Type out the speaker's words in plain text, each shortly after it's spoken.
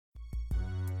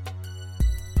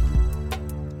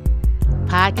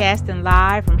Podcasting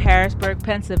live from Harrisburg,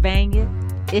 Pennsylvania,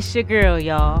 it's your girl,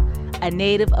 y'all, a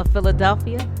native of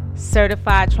Philadelphia,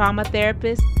 certified trauma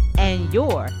therapist, and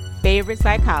your favorite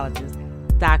psychologist,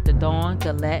 Dr. Dawn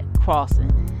Gillette Crossan,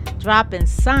 dropping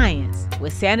science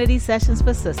with Sanity Sessions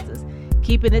for Sisters,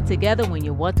 keeping it together when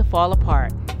you want to fall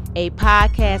apart. A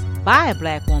podcast by a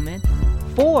Black woman,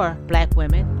 for Black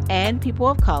women and people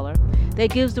of color,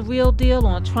 that gives the real deal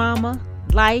on trauma,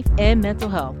 life, and mental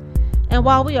health. And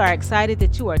while we are excited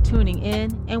that you are tuning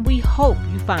in, and we hope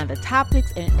you find the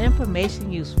topics and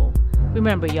information useful,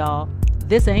 remember, y'all,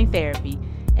 this ain't therapy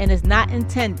and is not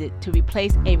intended to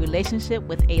replace a relationship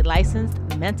with a licensed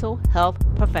mental health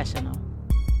professional.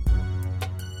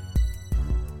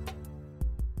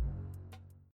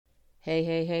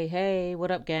 Hey, what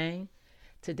up, gang?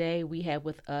 Today we have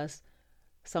with us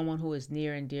someone who is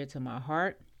near and dear to my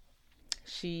heart.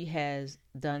 She has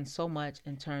done so much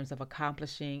in terms of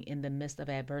accomplishing in the midst of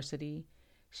adversity.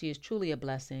 She is truly a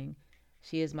blessing.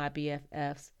 She is my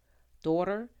BFF's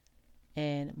daughter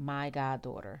and my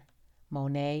goddaughter,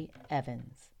 Monet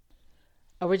Evans.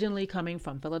 Originally coming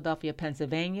from Philadelphia,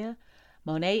 Pennsylvania,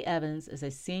 Monet Evans is a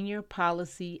senior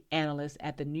policy analyst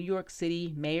at the New York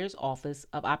City Mayor's Office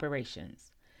of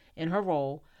Operations. In her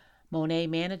role, Monet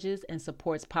manages and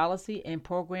supports policy and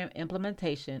program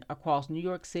implementation across New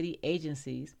York City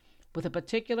agencies with a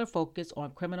particular focus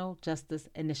on criminal justice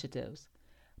initiatives.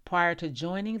 Prior to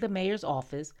joining the mayor's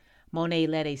office, Monet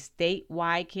led a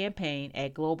statewide campaign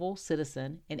at Global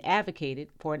Citizen and advocated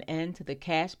for an end to the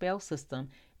cash bail system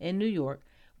in New York,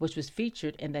 which was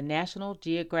featured in the National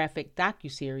Geographic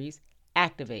docuseries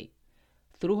Activate.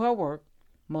 Through her work,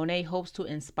 Monet hopes to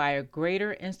inspire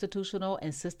greater institutional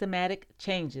and systematic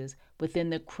changes within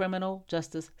the criminal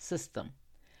justice system.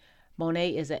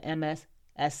 Monet is an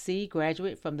MSSC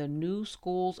graduate from the New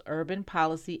School's Urban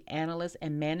Policy Analyst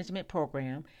and Management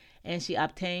program, and she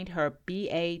obtained her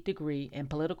BA degree in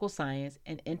Political Science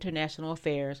and International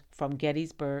Affairs from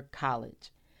Gettysburg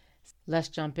College. Let's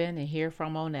jump in and hear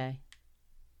from Monet.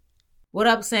 What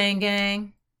up, Sane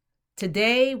Gang?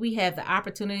 Today, we have the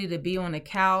opportunity to be on the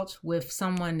couch with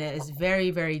someone that is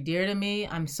very, very dear to me.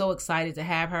 I'm so excited to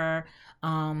have her.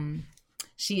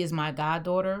 She is my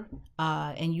goddaughter,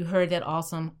 and you heard that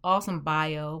awesome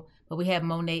bio. But we have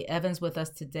Monet Evans with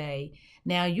us today.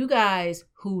 Now, you guys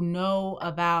who know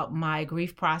about my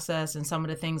grief process and some of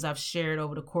the things I've shared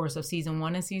over the course of season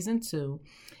 1 and season 2,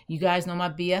 you guys know my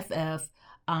BFF,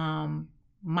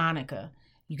 Monica.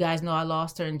 You guys know I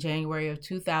lost her in January of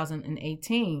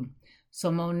 2018. So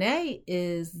Monet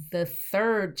is the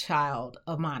third child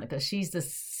of Monica. She's the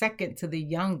second to the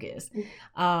youngest. Yep.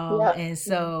 And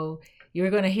so you're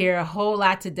going to hear a whole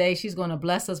lot today. She's going to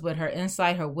bless us with her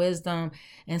insight, her wisdom.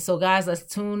 And so, guys, let's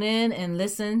tune in and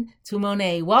listen to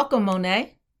Monet. Welcome,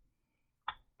 Monet.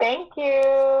 Thank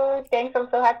you. Thanks. I'm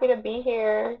so happy to be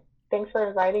here. Thanks for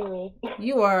inviting me.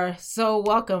 You are so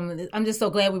welcome. I'm just so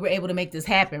glad we were able to make this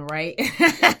happen, right?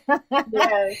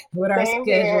 Yes. With our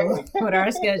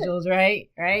schedules, right?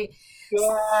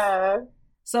 Yeah.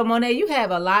 So Monet, you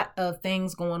have a lot of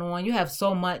things going on. You have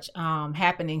so much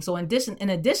happening. So in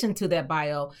addition to that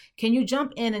bio, can you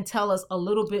jump in and tell us a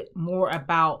little bit more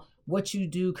about what you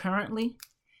do currently?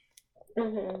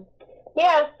 Mm-hmm.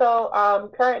 Yeah,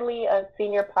 so currently a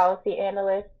senior policy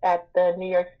analyst at the New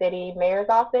York City Mayor's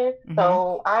Office. Mm-hmm.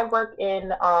 So I work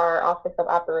in our Office of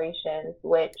Operations,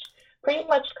 which pretty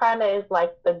much kind of is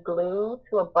like the glue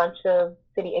to a bunch of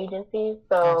city agencies.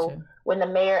 So Gotcha. When the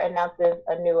mayor announces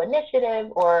a new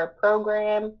initiative or a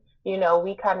program,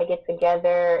 we kind of get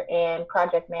together and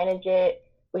project manage it.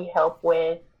 We help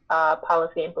with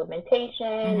policy implementation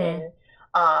mm-hmm.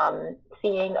 and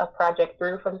seeing a project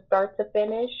through from start to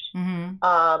finish, mm-hmm.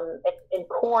 And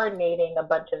coordinating a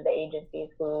bunch of the agencies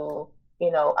who,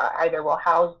 either will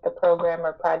house the program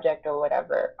or project or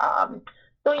whatever.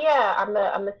 So yeah, I'm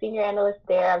a senior analyst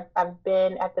there. I've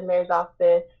been at the mayor's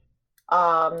office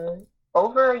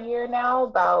over a year now,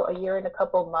 about a year and a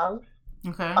couple months.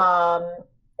 Okay.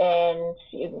 And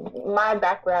my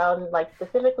background, like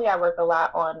specifically, I work a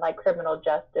lot on like criminal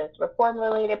justice reform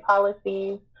related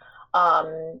policies.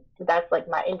 That's like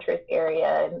my interest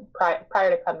area. And prior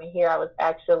to coming here, I was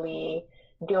actually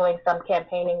doing some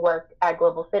campaigning work at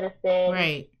Global Citizen,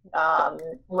 right.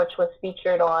 Which was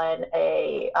featured on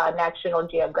a National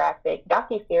Geographic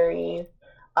docuseries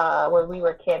where we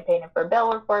were campaigning for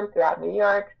bail reform throughout New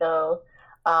York. So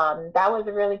that was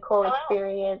a really cool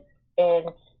experience.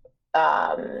 And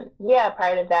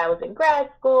prior to that, I was in grad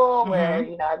school mm-hmm. where,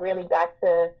 I really got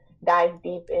to dive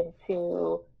deep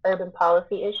into urban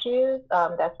policy issues.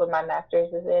 That's what my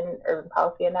master's is in, urban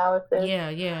policy analysis.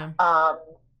 Yeah.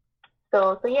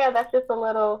 So yeah, that's just a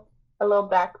little a little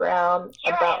background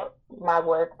about my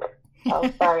work.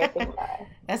 Oh, sorry, I think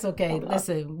that's okay.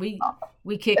 Listen, we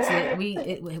kicks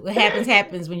it. What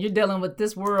happens when you're dealing with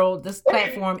this world, this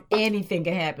platform. Anything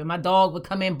can happen. My dog would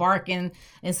come in barking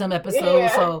in some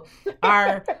episodes. So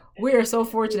we are so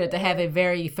fortunate to have a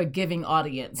very forgiving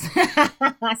audience.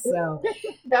 So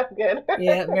that's good.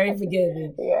 Yeah, very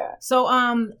forgiving. Yeah. So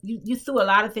you threw a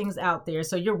lot of things out there.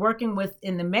 So you're working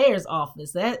in the mayor's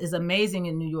office. That is amazing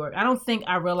in New York. I don't think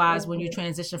I realized when you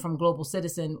transitioned from Global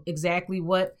Citizen exactly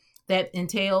what that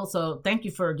entails. So thank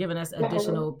you for giving us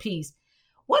additional piece.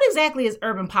 What exactly is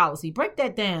urban policy? Break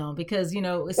that down, because,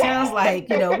 it sounds like,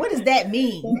 what does that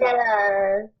mean?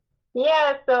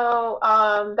 Yeah. So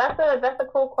that's a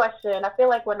cool question. I feel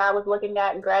like when I was looking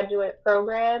at graduate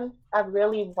programs, I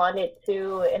really wanted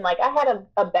to, and like I had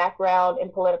a background in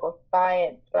political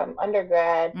science from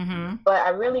undergrad, but I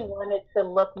really wanted to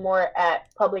look more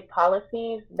at public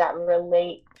policies that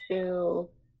relate to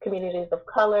communities of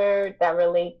color, that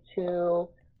relate to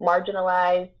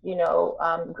marginalized,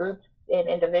 groups and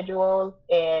individuals,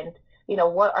 and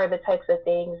what are the types of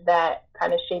things that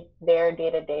kind of shape their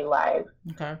day-to-day lives.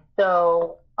 Okay.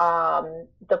 So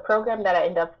the program that I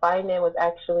ended up finding was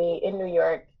actually in New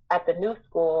York at the New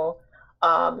School,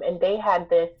 and they had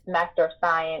this Master of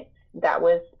Science that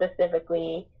was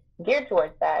specifically geared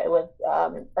towards that. It was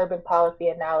urban policy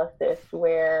analysis,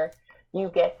 where you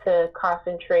get to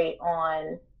concentrate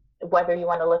on whether you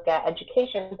want to look at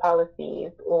education policies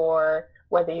or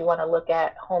whether you want to look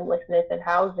at homelessness and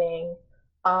housing.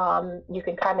 You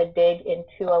can kind of dig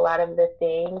into a lot of the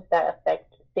things that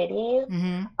affect cities,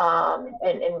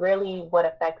 and really what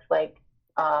affects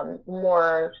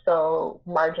more so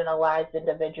marginalized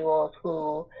individuals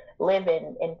who live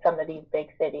in some of these big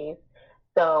cities.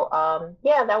 So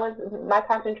that was my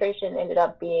concentration. Ended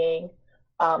up being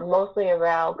mostly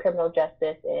around criminal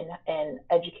justice and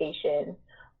education.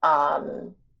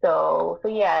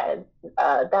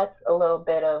 That's a little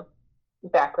bit of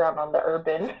background on the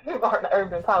urban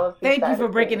policy. Thank you for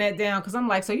breaking that down, because I'm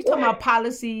like, so you talking about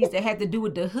policies that had to do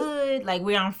with the hood, like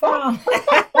where I'm from?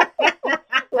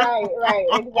 Right,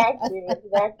 exactly.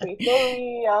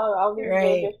 Sorry, I'll be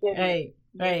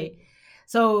right.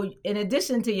 So, in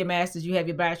addition to your master's, you have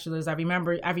your bachelor's. I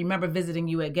remember visiting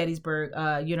you at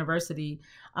Gettysburg University.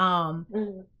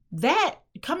 That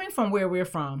coming from where we're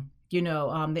from.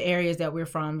 The areas that we're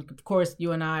from. Of course,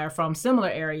 you and I are from similar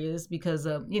areas because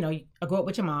of, I grew up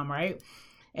with your mom, right?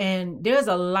 And there's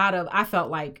a lot of, I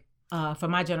felt like, for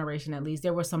my generation at least,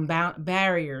 there were some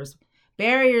barriers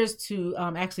to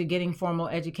actually getting formal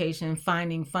education,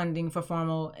 finding funding for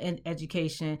formal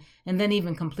education, and then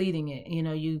even completing it.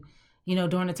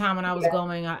 During the time when I was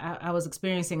going, I was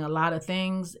experiencing a lot of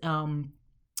things,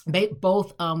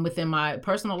 both within my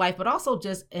personal life, but also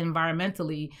just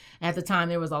environmentally. At the time,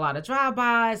 there was a lot of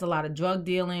drive-bys, a lot of drug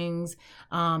dealings,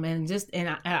 and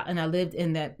I lived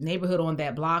in that neighborhood on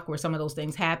that block where some of those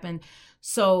things happened.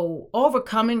 So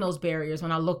overcoming those barriers,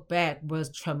 when I look back,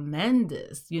 was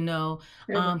tremendous. Can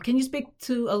you speak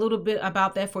to a little bit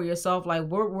about that for yourself? Like,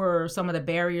 what were some of the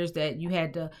barriers that you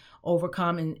had to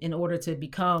overcome in order to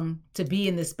be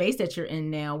in the space that you're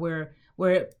in now, where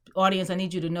audience, I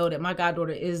need you to know that my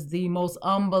goddaughter is the most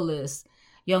humblest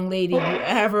young lady you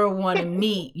ever want to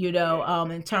meet,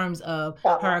 in terms of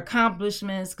her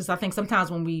accomplishments. Because I think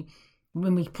sometimes when we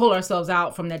pull ourselves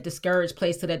out from that discouraged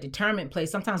place to that determined place,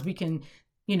 sometimes we can,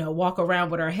 walk around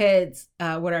with our heads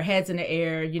in the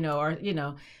air, or,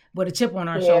 with a chip on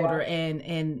our shoulder, and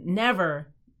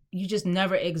you just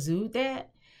never exude that.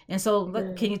 And so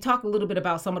can you talk a little bit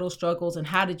about some of those struggles, and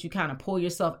how did you kind of pull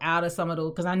yourself out of some of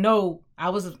those? Because I know I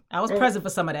was present for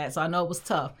some of that, so I know it was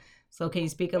tough. So can you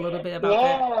speak a little bit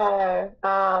about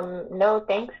that? No,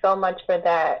 thanks so much for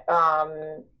that.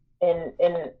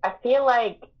 And I feel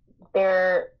like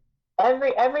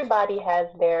everybody has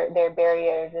their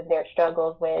barriers and their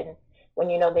struggles when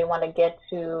they want to get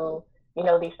to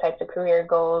these types of career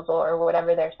goals or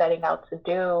whatever they're setting out to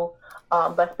do.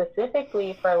 But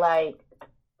specifically for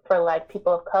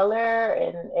people of color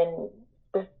and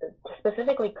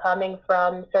specifically coming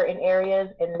from certain areas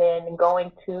and then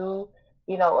going to,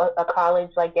 a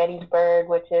college like Gettysburg,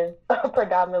 which is a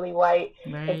predominantly white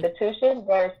institution,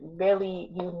 there's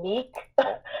really unique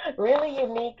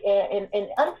and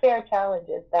unfair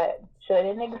challenges that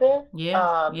shouldn't exist.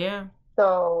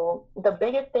 So the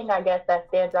biggest thing, I guess, that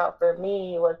stands out for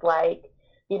me was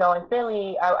in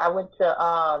Philly, I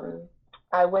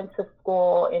went to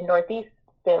school in Northeast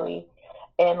Philly,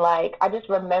 and I just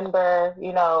remember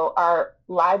our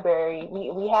library,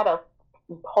 we had a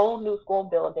whole new school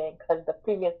building because the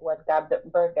previous one got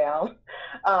burned down.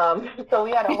 So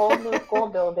we had a whole new school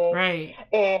building, Right.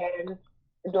 and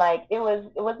like it was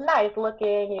nice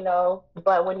looking,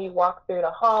 but when you walk through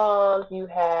the halls, you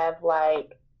have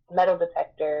like metal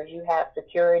detectors, you have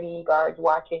security guards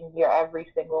watching your every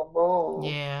single move.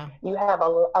 Yeah. You have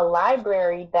a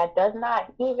library that does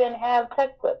not even have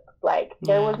textbooks. Like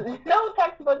there was no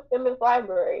textbooks in this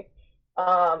library.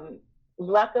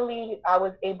 Luckily, I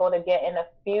was able to get in a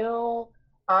few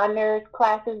honors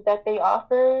classes that they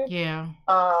offered. Yeah.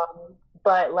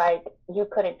 But like you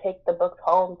couldn't take the books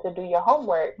home to do your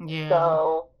homework. Yeah.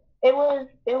 So it was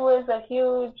a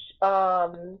huge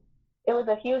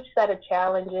set of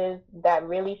challenges that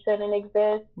really shouldn't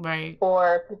exist. Right.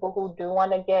 For people who do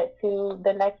want to get to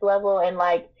the next level. And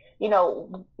like, we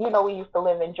used to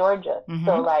live in Georgia. Mm-hmm.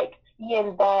 So like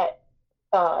seeing that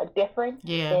difference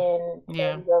in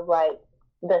terms of like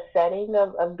the setting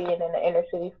of being in an inner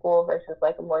city school versus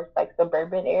like a more like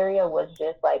suburban area was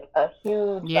just like a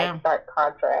huge like stark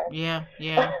contrast. Yeah.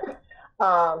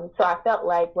 So I felt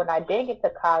like when I did get to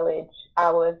college,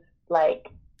 I was like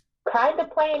kind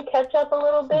of playing catch up a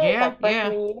little bit. Like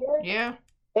freshman year. Yeah.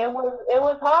 It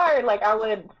was hard. Like I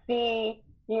would see,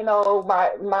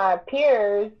 my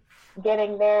peers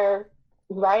getting their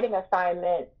writing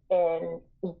assignments and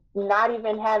not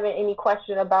even having any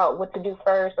question about what to do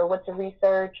first or what to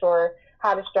research or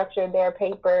how to structure their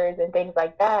papers and things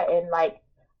like that. And like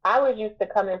I was used to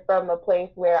coming from a place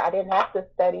where I didn't have to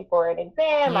study for an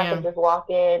exam. I could just walk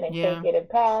in and take it and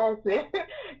pass.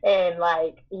 And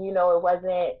like,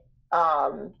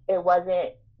 it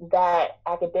wasn't that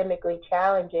academically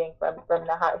challenging from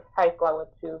the high school I went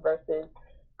to versus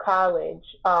college.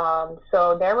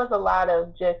 So there was a lot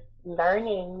of just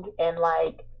learning and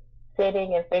like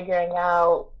sitting and figuring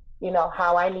out,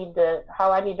 how I need to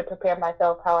prepare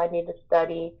myself, how I need to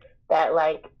study, that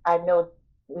like I know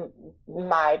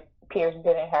my peers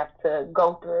didn't have to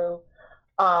go through.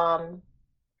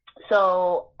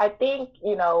 So I think,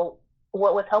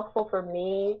 what was helpful for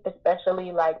me,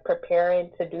 especially like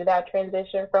preparing to do that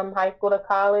transition from high school to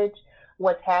college,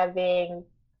 was having,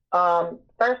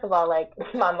 first of all, like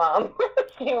my mom,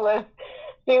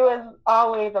 she was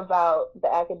always about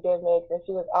the academics, and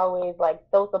she was always like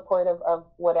so supportive of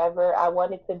whatever I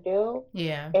wanted to do.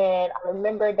 Yeah. And I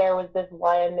remember there was this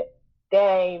one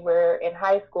day where in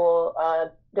high school,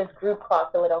 this group called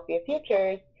Philadelphia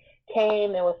Futures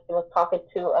came and was talking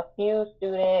to a few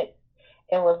students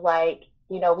and was like,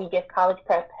 we give college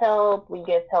prep help, we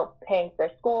give help paying for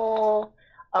school.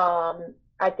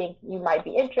 I think you might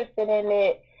be interested in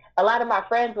it. A lot of my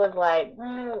friends was like,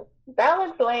 that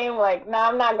looks lame. Like, no,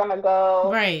 I'm not gonna go.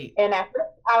 Right. And at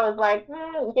first I was like,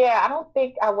 I don't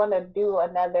think I want to do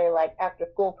another like after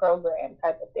school program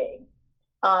type of thing.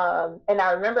 And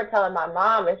I remember telling my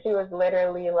mom, and she was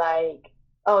literally like,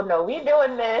 "Oh no, we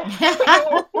doing this."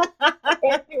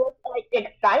 And she was like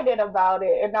excited about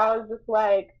it, and I was just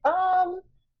like,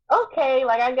 okay,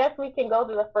 like I guess we can go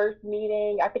to the first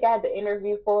meeting. I think I had the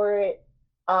interview for it.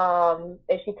 And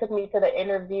she took me to the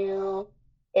interview,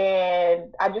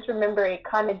 and I just remember it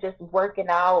kind of just working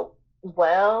out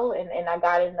well, and I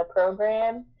got in the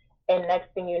program. And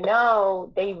next thing you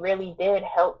know, they really did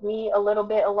help me a little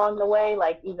bit along the way.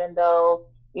 Like, even though,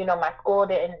 my school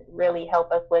didn't really help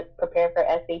us with preparing for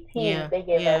SATs, they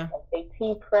gave us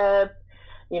SAT prep.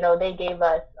 They gave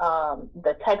us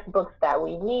the textbooks that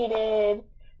we needed.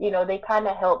 They kind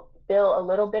of helped fill a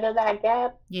little bit of that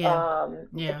gap,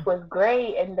 which was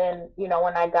great. And then,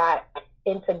 when I got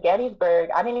into Gettysburg,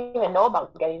 I didn't even know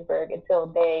about Gettysburg until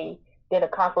they did a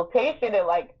consultation and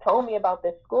like told me about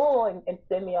this school and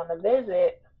sent me on a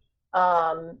visit.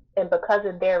 And because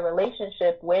of their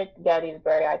relationship with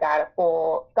Gettysburg, I got a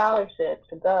full scholarship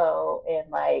to go.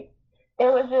 And like, it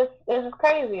was just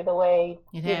crazy the way,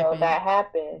 that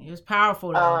happened. It was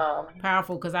powerful though.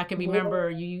 Powerful, because I can remember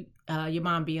your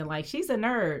mom being like, she's a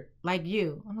nerd like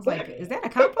you. I was like, is that a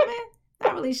compliment?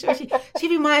 Not really sure. She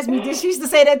reminds me. She used to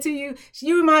say that to you.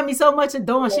 You remind me so much of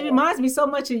Dawn. She reminds me so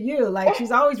much of you. Like, she's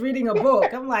always reading a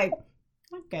book. I'm like,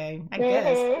 okay, I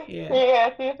guess. Yeah,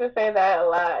 she used to say that a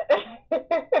lot.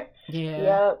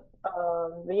 Yep.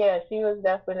 She was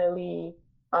definitely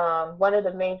one of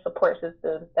the main support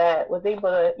systems that was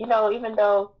able to, even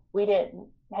though we didn't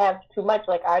have too much,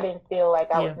 like I didn't feel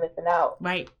like I was missing out.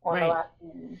 Right. On a lot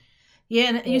of things. Yeah,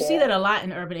 and you see that a lot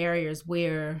in urban areas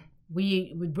where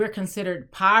we're considered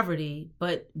poverty,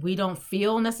 but we don't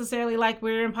feel necessarily like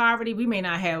we're in poverty. We may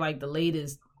not have like the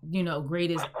latest,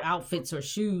 greatest outfits or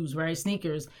shoes, right?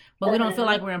 Sneakers, but we don't feel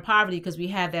like we're in poverty because we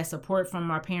have that support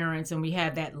from our parents and we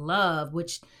have that love,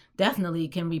 which definitely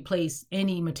can replace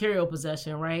any material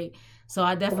possession, right? So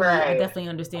I Right. definitely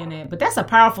understand that. But that's a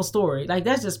powerful story. Like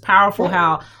that's just powerful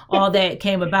how all that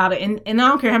came about. And I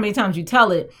don't care how many times you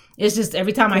tell it. It's just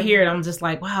every time I hear it, I'm just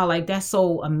like, wow, like that's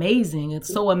so amazing.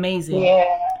 It's so amazing. Yeah.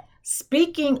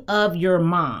 Speaking of your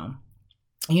mom,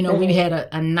 you know, we Hmm. had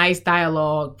a nice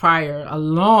dialogue prior, a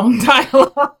long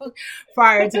dialogue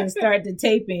prior to start the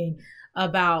taping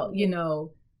about, you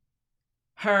know,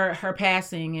 her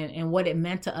passing and what it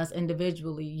meant to us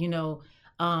individually, you know,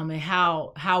 and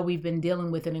how we've been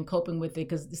dealing with it and coping with it.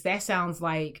 Because that sounds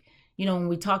like, you know, when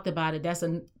we talked about it, that's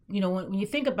a, you know, when you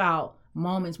think about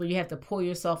moments where you have to pull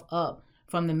yourself up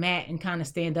from the mat and kind of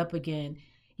stand up again,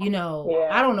 you know,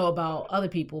 I Yeah. don't know about other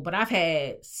people, but I've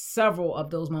had several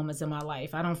of those moments in my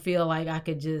life. I don't feel like I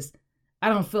could just, I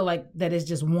don't feel like that is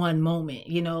just one moment,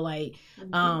 you know, like,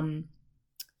 Hmm. um,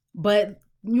 but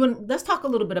you, let's talk a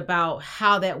little bit about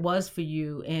how that was for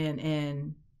you,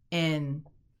 and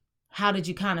how did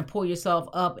you kind of pull yourself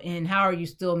up, and how are you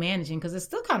still managing, because it's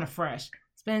still kind of fresh.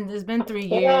 It's been 3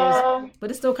 years, Yeah. but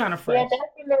it's still kind of Yeah, fresh.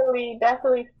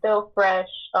 definitely still fresh.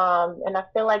 And I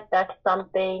feel like that's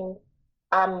something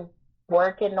I'm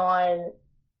working on.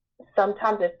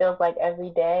 Sometimes it feels like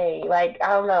every day. Like,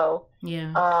 I don't know.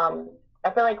 Yeah. I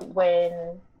feel like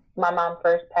when my mom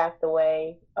first passed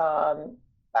away,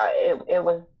 it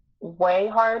was way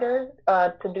harder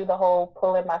to do the whole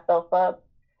pulling myself up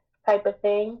type of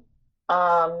thing.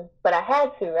 But I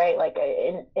had to, right? Like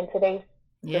in today's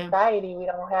Yeah. society, we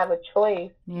don't have a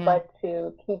choice Yeah. but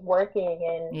to keep working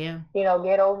and, Yeah.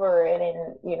 get over it.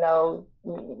 And,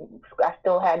 I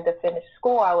still had to finish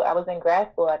school. I was in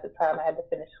grad school at the time. I had to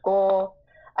finish school.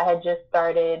 I had just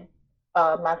started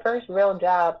my first real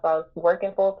job. So I was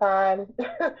working full time.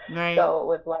 Right. So it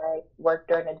was like work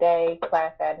during the day,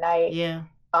 class at night. Yeah.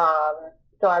 Um,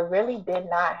 so I really did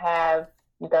not have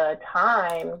the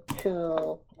time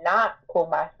to not pull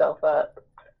myself up.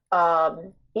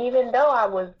 Even though I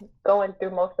was going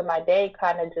through most of my day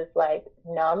kind of just like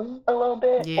numb a little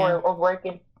bit, Yeah. or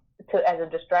working to as a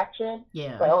distraction.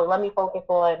 Yeah. Like, oh, let me focus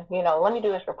on, let me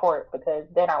do this report because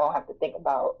then I won't have to think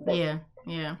about this. Yeah.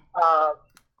 Yeah. Um,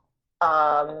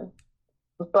 um,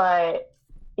 but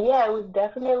yeah, it was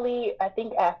definitely, I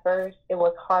think at first it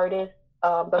was hardest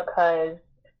because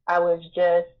I was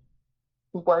just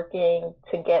working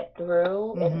to get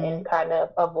through, and Mm-hmm. kind of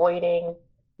avoiding,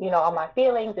 all my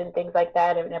feelings and things like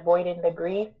that, and avoiding the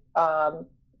grief,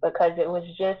 because it was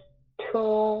just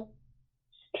too,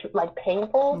 like,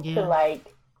 painful to, Yeah. like,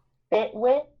 sit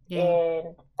with, Yeah.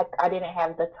 and I didn't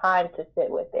have the time to sit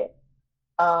with it.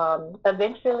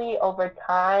 Eventually, over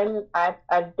time, I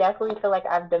definitely feel like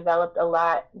I've developed a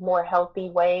lot more healthy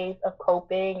ways of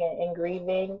coping and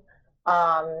grieving,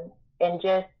 and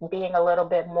just being a little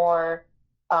bit more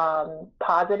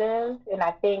positive. And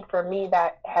I think for me,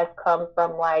 that has come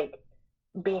from like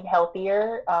being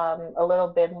healthier, a little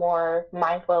bit more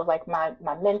mindful of like my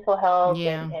mental health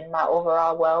and, Yeah. my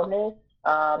overall wellness.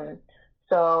 Um,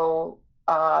 so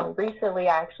recently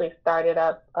I actually started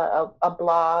up a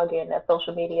blog and a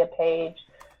social media page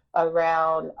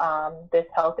around this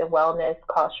health and wellness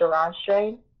called Sharon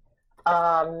Strength.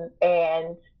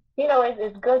 And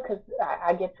it's good because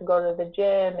I get to go to the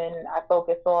gym and I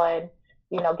focus on,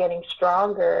 getting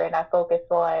stronger, and I focus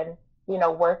on,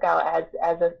 workout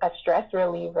as a stress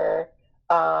reliever.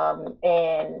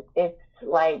 And it's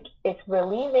like, it's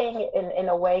relieving in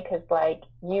a way because like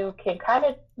you can kind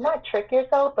of not trick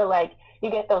yourself, but like you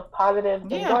get those positive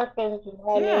Yeah. endorphins Yeah.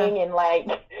 running, and like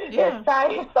there's Yeah.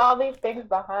 science, all these things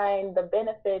behind the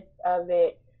benefits of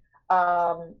it.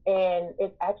 And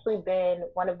it's actually been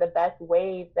one of the best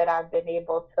ways that I've been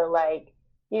able to like,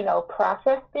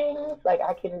 process things. Like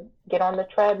I can get on the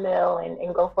treadmill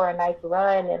and go for a nice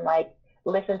run and like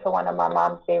listen to one of my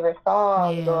mom's favorite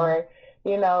songs, Yeah. or,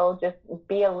 just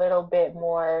be a little bit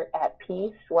more at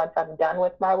peace once I'm done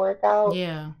with my workout.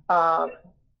 Yeah. Um,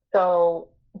 so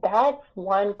that's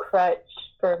one crutch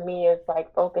for me, is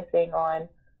like focusing on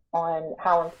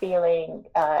how I'm feeling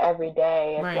every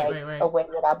day. It's Right. like Right. a Right. way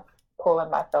that I'm pulling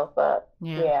myself up.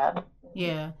 Yeah. Yeah.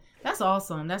 Yeah, that's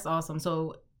awesome. That's awesome.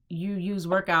 So you use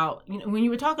workout. You know, when you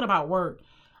were talking about work,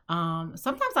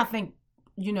 sometimes I think,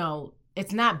 you know,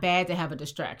 it's not bad to have a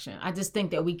distraction. I just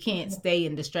think that we can't stay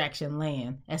in distraction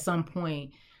land. At some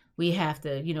point, we have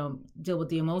to, you know, deal with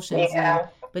the emotions. And Yeah.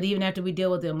 but even after we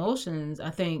deal with the emotions, I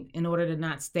think in order to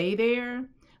not stay there,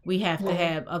 we have to Mhm.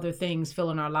 have other things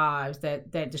fill in our lives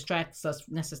that distracts us.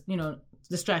 You know,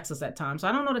 distracts us at times. So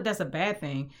I don't know that that's a bad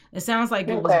thing. It sounds like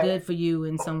it was Okay. good for you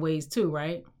in some ways too,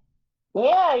 right?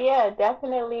 Yeah, yeah,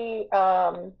 definitely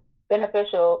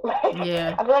beneficial. Like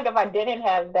Yeah. I feel like if I didn't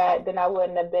have that, then I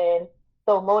wouldn't have been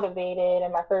so motivated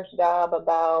in my first job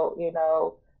about,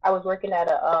 I was working at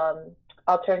a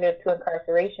alternative to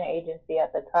incarceration agency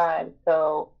at the time,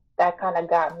 so that kind of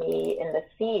got me in the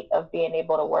seat of being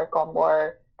able to work on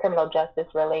more criminal justice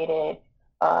related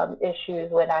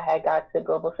issues when I had got to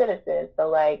Global Citizen. So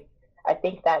like I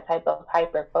think that type of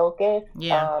hyper focus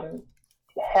Yeah.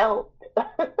 Helped.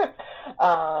 Yeah,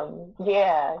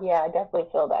 I definitely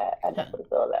feel that. I definitely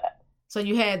feel that. So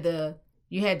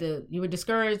you were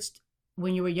discouraged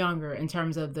when you were younger in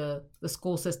terms of the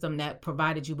school system that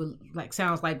provided you with, like,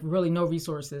 sounds like really no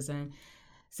resources, and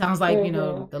sounds like,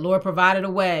 the Lord provided a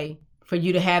way for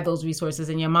you to have those resources.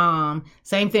 And your mom,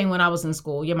 same thing when I was in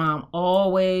school. Your mom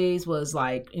always was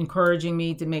like encouraging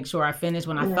me to make sure I finished.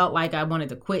 When I felt like I wanted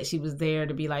to quit, she was there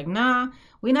to be like, nah,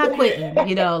 we're not quitting.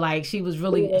 Like she was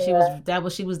really, she was that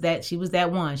one.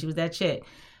 She was that chick.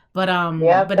 But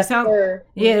but it sounds,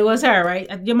 yeah, it was her,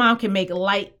 right? Your mom can make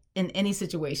light in any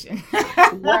situation.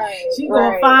 Right. She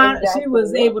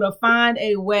was able to find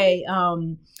a way.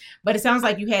 But it sounds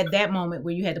like you had that moment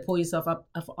where you had to pull yourself up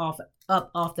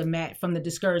off the mat from the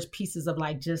discouraged pieces of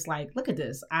like, just like, look at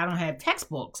this. I don't have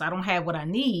textbooks. I don't have what I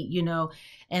need,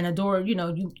 and adore,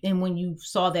 and when you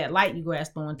saw that light, you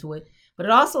grasped onto it. But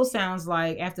it also sounds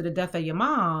like after the death of your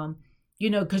mom,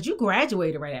 because you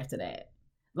graduated right after that.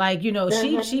 Like,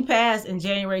 she passed in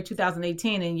January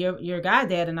 2018, and your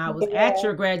goddad and I was at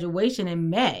your graduation in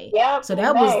May. Yep, so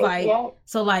that was like,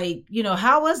 so like,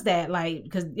 how was that? Like,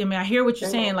 because I hear what you're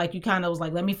saying. Like, you kind of was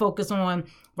like, let me focus on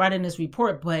writing this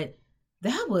report, but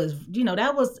that was,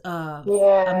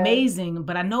 amazing.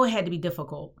 But I know it had to be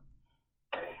difficult.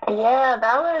 Yeah,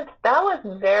 that was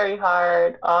very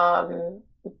hard.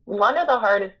 One of the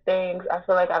hardest things I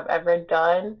feel like I've ever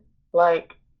done.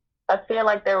 Like, I feel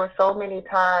like there were so many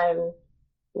times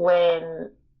when,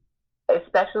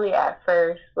 especially at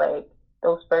first, like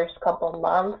those first couple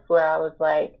months where I was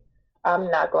like, I'm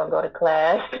not going to go to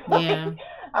class. Yeah.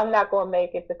 I'm not going to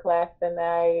make it to class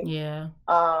tonight. Yeah.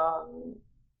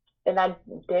 And I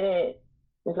didn't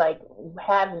like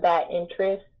have that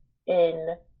interest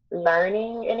in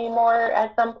learning anymore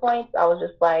at some points. I was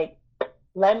just like,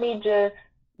 let me just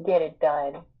get it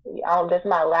done. This is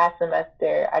my last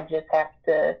semester. I just have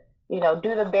to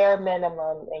do the bare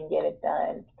minimum and get it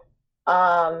done.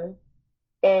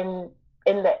 And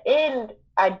in the end,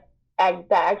 I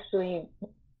actually,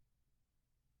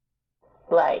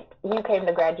 like, you came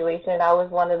to graduation, I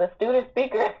was one of the student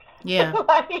speakers. Yeah.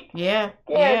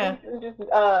 Just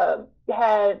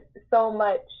had so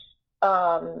much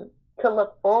to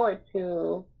look forward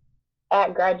to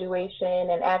at graduation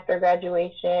and after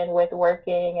graduation with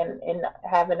working and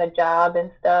having a job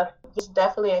and stuff. It's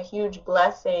definitely a huge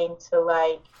blessing to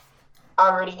like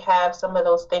already have some of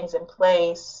those things in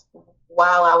place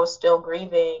while I was still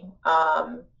grieving.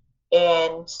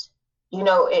 And,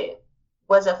 it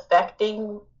was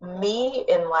affecting me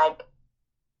and like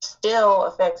still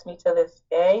affects me to this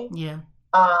day. Yeah.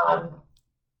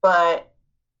 But,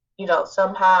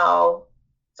 somehow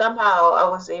I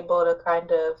was able to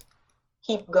kind of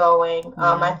keep going.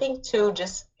 I think too,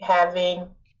 just having,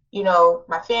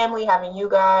 my family, having you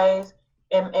guys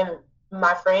and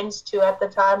my friends too at the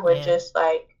time were just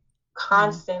like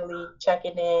constantly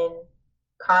checking in,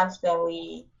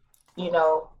 constantly,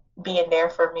 being there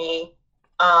for me.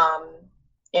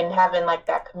 And having like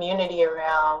that community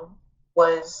around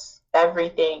was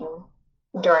everything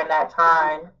during that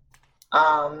time.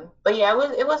 But yeah,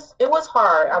 it was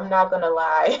hard. I'm not gonna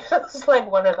lie. It was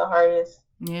like one of the hardest.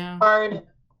 Yeah. Hard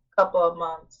couple of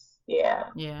months. Yeah.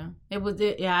 Yeah. It was.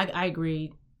 Yeah, I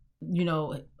agree.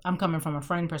 I'm coming from a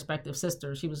friend perspective.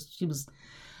 Sister. She was.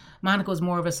 Monica was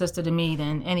more of a sister to me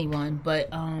than anyone. But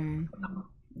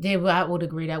I would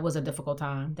agree that was a difficult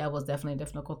time. That was definitely a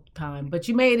difficult time. But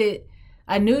you made it.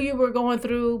 I knew you were going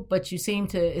through, but you seemed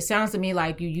to. It sounds to me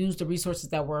like you used the resources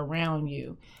that were around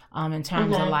you, in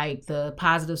terms of like the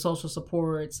positive social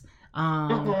supports.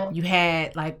 You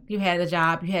had a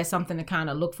job, you had something to kind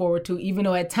of look forward to, even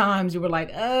though at times you were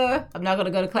like, I'm not going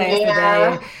to go to class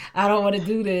today. I don't want to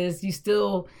do this. You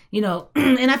still,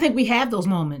 and I think we have those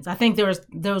moments. I think there's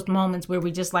those moments where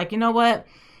we just like, you know what?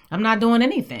 I'm not doing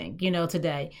anything,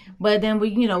 today. But then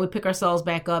we pick ourselves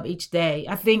back up each day.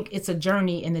 I think it's a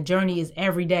journey, and the journey is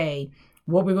every day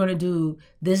what we're going to do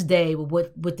this day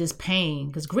with this pain,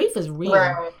 because grief is real.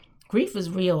 Right. Grief is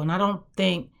real. And I don't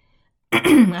think,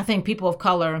 I think people of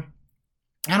color,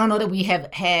 I don't know that we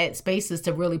have had spaces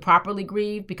to really properly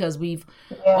grieve, because we've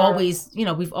always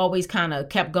kind of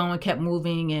kept going, kept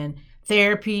moving, and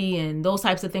therapy and those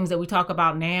types of things that we talk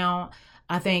about now.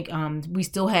 I think we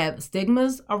still have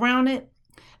stigmas around it.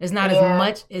 It's not as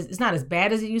much, it's not as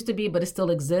bad as it used to be, but it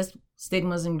still exists.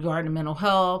 Stigmas in regard to mental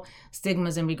health,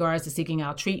 stigmas in regards to seeking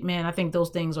out treatment. I think those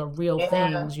things are real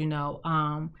things, you know.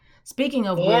 Speaking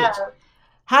of which,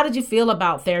 how did you feel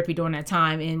about therapy during that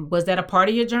time? And was that a part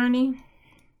of your journey?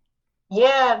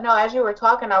 Yeah, no, as you were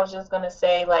talking, I was just gonna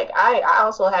say, like, I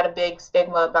also had a big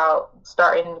stigma about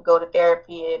starting to go to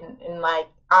therapy, and like,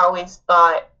 I always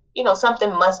thought, something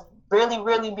must really,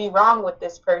 really be wrong with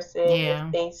this person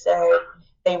if they said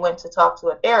they went to talk to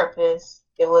a therapist.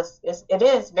 It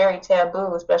is very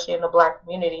taboo, especially in the Black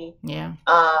community. Yeah.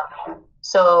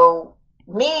 So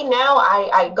me now,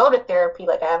 I go to therapy,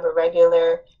 like I have a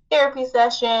regular therapy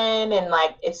session, and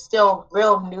like it's still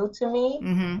real new to me.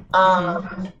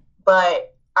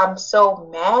 But I'm so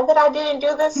mad that I didn't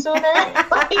do this sooner.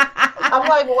 I'm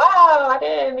like, wow, I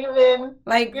didn't even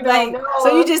know.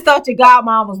 So you just thought your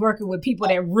godmom was working with people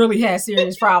that really had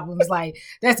serious problems. Like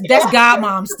that's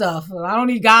godmom stuff. I don't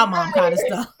need godmom kind of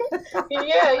stuff.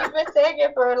 Yeah, you've been saying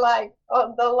it for like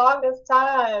the longest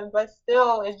time, but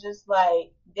still, it just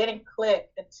like didn't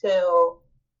click until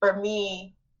for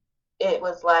me it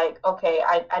was like, okay,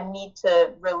 I need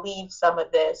to relieve some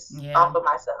of this off of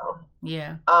myself.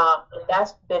 Yeah. And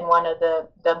that's been one of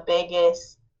the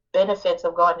biggest benefits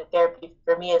of going to therapy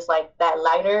for me, is like that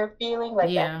lighter feeling,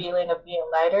 like that feeling of being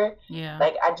lighter. Yeah.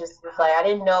 Like I just was like, I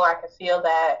didn't know I could feel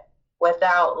that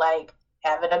without like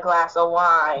having a glass of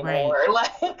wine or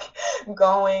like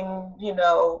going,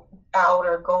 out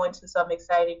or going to some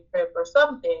exciting trip or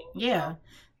something. Yeah,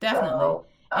 definitely. So,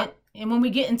 and when we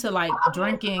get into like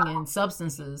drinking and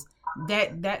substances,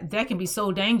 that can be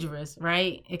so dangerous,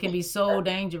 right? It can be so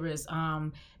dangerous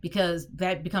because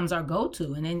that becomes our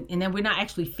go-to, and then we're not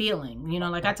actually feeling.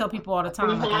 Like I tell people all the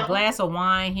time, like a glass of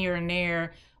wine here and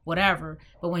there, whatever.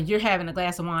 But when you're having a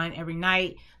glass of wine every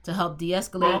night to help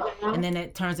de-escalate, and then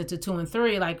it turns into 2 and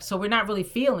 3, like, so we're not really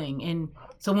feeling. And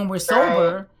so when we're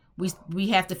sober, we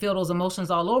have to feel those emotions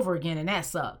all over again, and that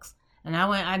sucks. And I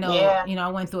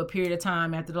went through a period of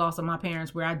time after the loss of my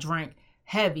parents where I drank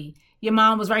heavy. Your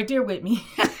mom was right there with me.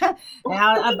 And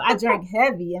I drank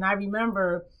heavy. And I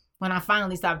remember when I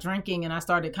finally stopped drinking and I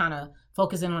started kind of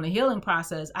focusing on the healing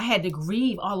process, I had to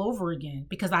grieve all over again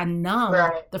because I numbed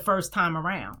the first time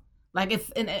around. Like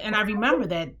and I remember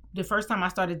that the first time I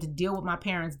started to deal with my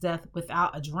parents' death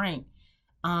without a drink,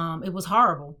 it was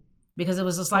horrible. Because it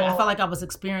was just like, I felt like I was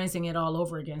experiencing it all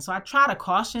over again. So I try to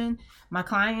caution my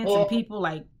clients and people,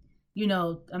 like,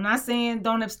 I'm not saying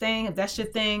don't abstain if that's your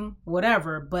thing,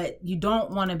 whatever, but you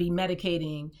don't want to be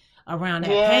medicating around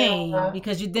that pain,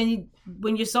 because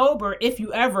when you're sober, if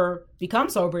you ever become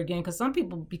sober again, because some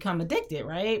people become addicted,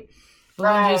 right? But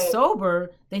when you're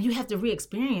sober, then you have to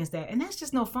re-experience that. And that's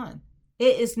just no fun.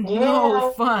 It is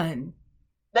no fun.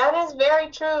 That is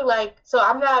very true. Like, so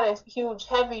I'm not a huge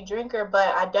heavy drinker,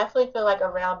 but I definitely feel like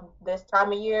around this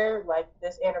time of year, like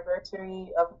this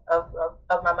anniversary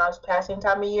of my mom's passing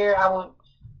time of year, I would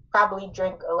probably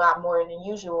drink a lot more than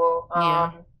usual.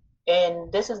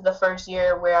 And this is the first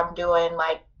year where I'm doing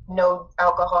like no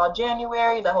alcohol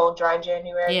January, the whole dry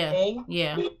January thing.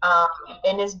 Yeah.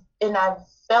 And I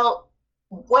felt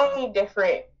way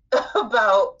different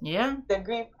about the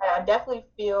grief. I definitely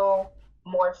feel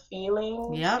more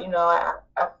feelings. I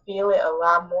feel it a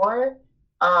lot more.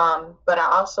 But I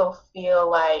also feel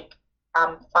like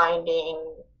I'm finding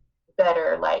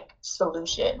better like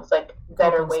solutions, like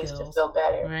better ways skills to feel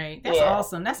better. Right. That's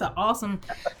awesome. That's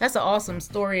an awesome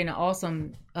story and an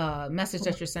awesome message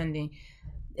that you're sending.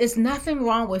 It's nothing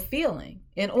wrong with feeling.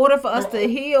 In order for us to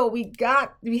heal, we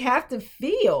have to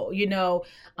feel,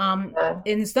 and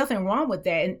there's nothing wrong with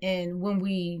that. And when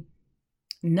we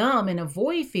numb and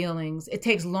avoid feelings, it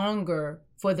takes longer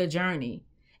for the journey.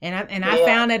 And I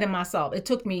found that in myself. It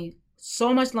took me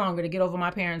so much longer to get over my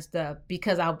parents' death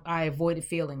because I avoided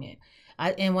feeling it.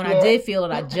 And when I did feel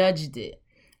it, I judged it.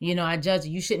 I judged it.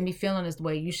 You shouldn't be feeling this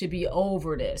way. You should be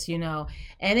over this, and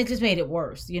it just made it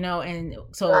worse, and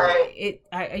so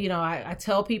I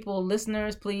tell people,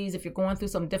 listeners, please, if you're going through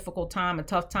some difficult time, a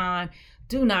tough time,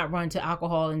 do not run to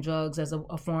alcohol and drugs as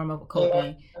a form of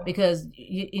coping, because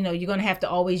you're going to have to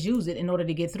always use it in order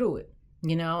to get through it,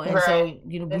 and so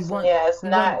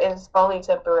it's only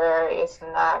temporary. It's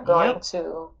not going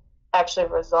to actually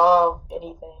resolve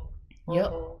anything.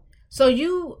 So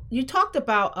you talked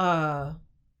about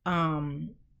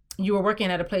you were working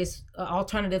at a place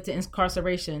alternative to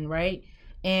incarceration, right?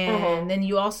 And then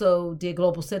you also did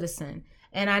Global Citizen,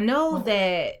 and I know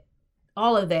that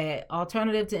all of that,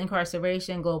 alternative to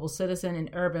incarceration, Global Citizen, and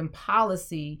urban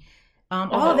policy,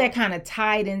 All of that kind of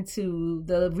tied into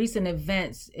the recent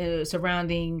events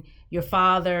surrounding your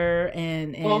father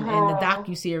and the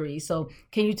docuseries. So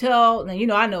can you tell, now,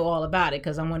 I know all about it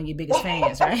because I'm one of your biggest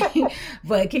fans, right?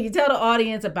 But can you tell the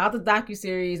audience about the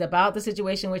docuseries, about the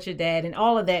situation with your dad and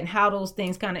all of that and how those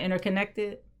things kind of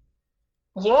interconnected?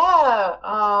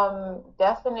 Yeah,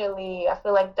 definitely. I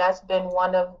feel like that's been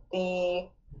one of the,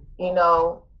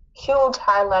 huge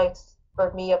highlights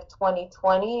for me of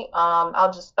 2020.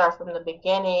 I'll just start from the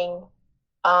beginning.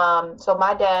 So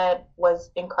my dad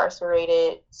was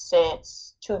incarcerated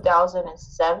since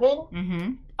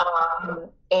 2007.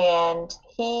 And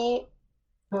he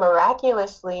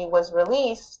miraculously was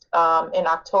released in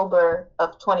October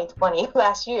of 2020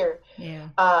 last year. Yeah.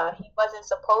 He wasn't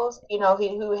supposed,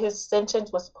 his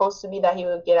sentence was supposed to be that he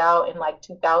would get out in like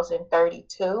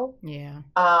 2032. Yeah.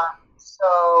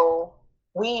 So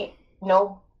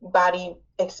nobody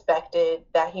expected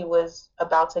that he was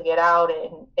about to get out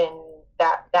and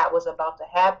that was about to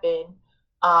happen.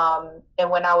 And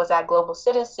when I was at Global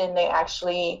Citizen, they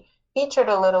actually featured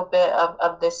a little bit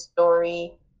of this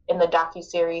story in the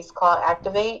docuseries called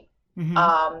Activate.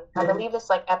 I believe it's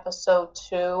like episode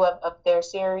 2 of their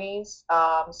series.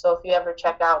 So if you ever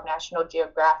check out National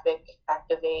Geographic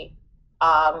Activate,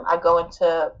 I go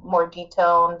into more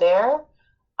detail on there.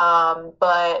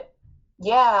 But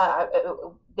yeah,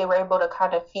 they were able to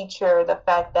kind of feature the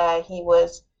fact that he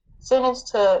was sentenced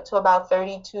to about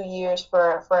 32 years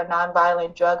for a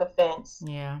nonviolent drug offense.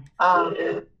 Yeah.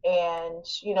 And,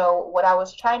 what I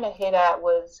was trying to hit at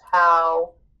was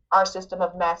how our system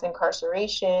of mass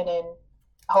incarceration and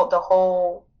the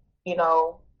whole,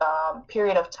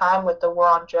 period of time with the war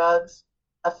on drugs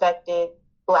affected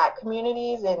Black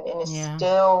communities and is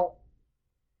still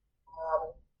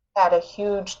had a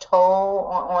huge toll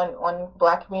on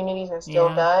Black communities and still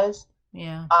does.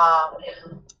 Yeah.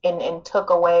 And took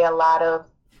away a lot of,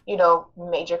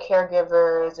 major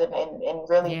caregivers and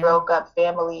really broke up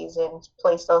families and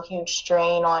placed a huge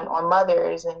strain on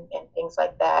mothers and things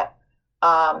like that.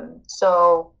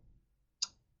 So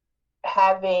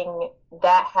having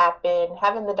that happen,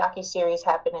 having the docuseries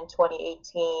happen in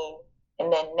 2018,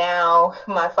 and then now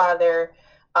my father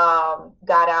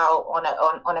got out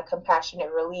on a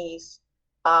compassionate release.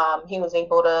 He was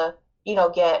able to,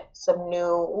 get some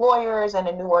new lawyers and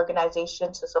a new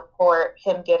organization to support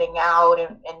him getting out,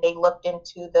 and they looked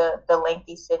into the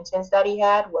lengthy sentence that he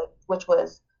had, which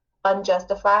was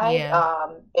unjustified,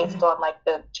 based on like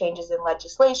the changes in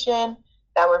legislation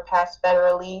that were passed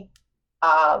federally.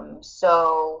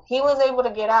 So he was able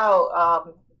to get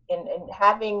out, and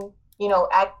having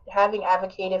having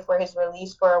advocated for his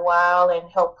release for a while and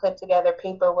helped put together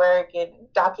paperwork and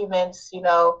documents,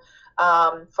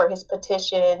 for his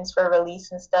petitions for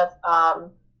release and stuff,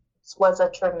 was a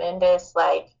tremendous,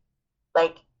 like,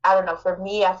 I don't know, for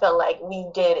me, I felt like we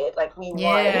did it, like we won.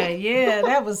 Yeah,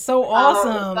 that was so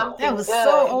awesome. That was good.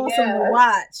 So awesome to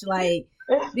watch, like,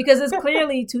 because it's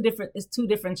clearly two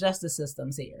different justice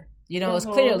systems here. It's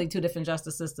clearly two different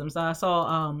justice systems. I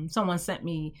saw someone sent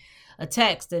me a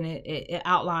text and it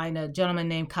outlined a gentleman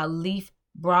named Khalif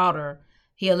Browder.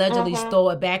 He allegedly stole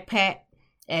a backpack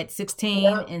at 16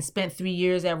 and spent 3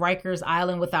 years at Rikers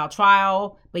Island without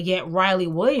trial. But yet Riley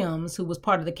Williams, who was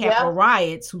part of the Capitol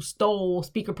riots, who stole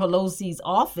Speaker Pelosi's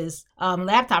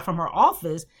laptop from her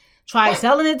office, tried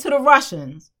selling it to the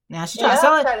Russians. Now she tried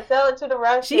to sell it to the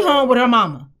Russians. She home with her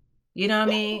mama. You know what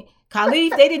I mean?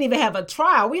 Khalif, they didn't even have a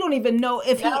trial. We don't even know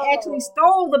if he actually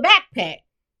stole the backpack.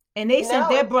 And they sent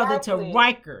their brother to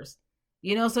Rikers.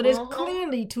 So there's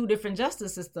clearly two different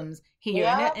justice systems here.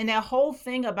 And that whole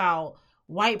thing about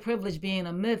white privilege being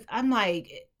a myth, I'm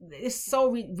like, it's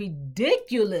so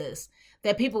ridiculous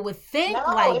that people would think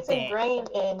like that.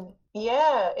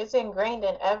 It's ingrained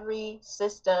in every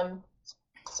system,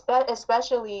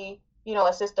 especially,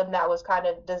 a system that was kind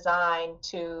of designed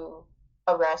to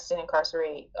arrest and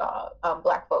incarcerate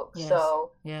Black folks. Yes.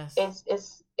 So yes.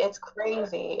 It's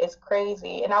crazy. It's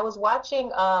crazy. And I was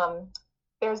watching,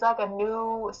 there's like a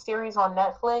new series on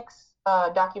Netflix,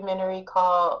 documentary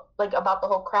called, like, about the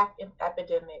whole crack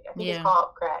epidemic. I think it's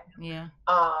called Crack.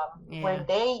 Where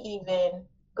they even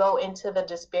go into the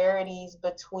disparities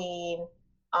between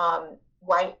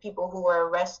white people who were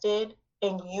arrested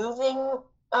and using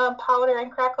powder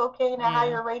and crack cocaine at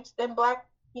higher rates than Black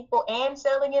people and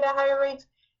selling it at higher rates.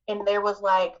 And there was,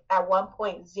 like, at one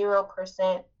point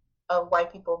 0% of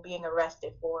white people being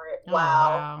arrested for it,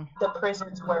 while the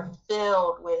prisons were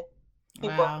filled with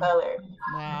people of Wow. color.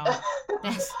 Wow.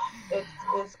 That's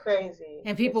It's crazy.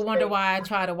 And It's people wonder crazy. why I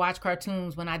try to watch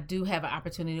cartoons when I do have an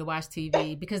opportunity to watch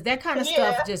TV, because that kind of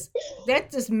stuff Yeah,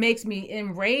 just makes me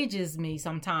enrages me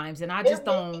sometimes, and I it just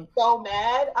made me don't. so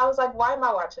mad. I was like, why am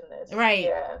I watching this? Right.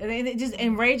 Yeah. And it just Mhm.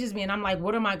 enrages me, and I'm like,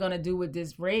 what am I gonna do with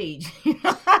this rage?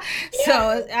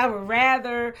 So Yeah. I would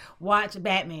rather watch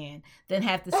Batman than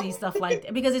have to see stuff like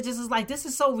that, because it just is like, this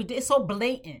is so it's so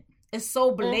blatant. It's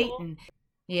so Hmm. blatant.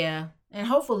 Yeah, and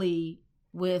hopefully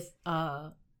with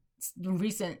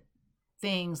recent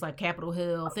things like Capitol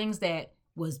Hill, things that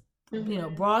was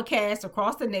Hmm. broadcast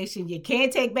across the nation. You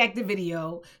can't take back the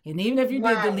video, and even if you did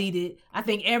Right. delete it, I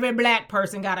think every black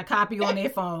person got a copy on their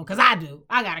phone, because I do.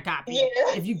 I got a copy.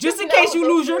 Yeah. If you just in case No, you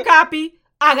they lose your can't. copy,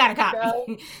 I got a No.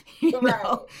 copy. you Right.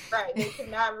 know, Right. They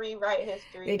cannot rewrite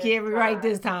history they this can't rewrite time.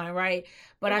 this time, right?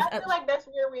 But And I feel like that's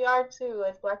where we are too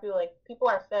as Black people. Like people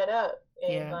are fed up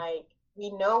and yeah, like we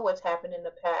know what's happened in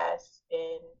the past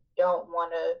and don't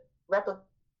want to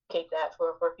replicate that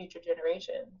for future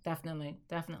generations. definitely,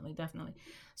 definitely, definitely.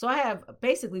 So I have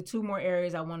basically two more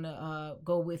areas I want to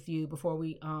go with you before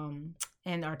we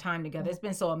end our time together. It's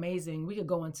been so amazing. We could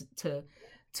go into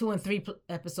two and three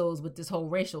episodes with this whole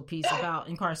racial piece about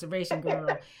incarceration, girl.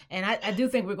 And I do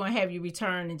think we're going to have you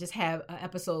return and just have an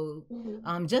episode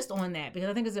Mhm. just on that, because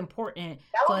I think it's important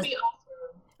That for would us. be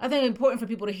awesome. I think it's important for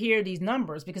people to hear these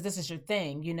numbers, because this is your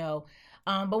thing,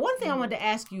 But one thing I Mhm. wanted to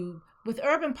ask you, with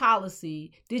urban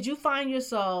policy, did you find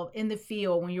yourself in the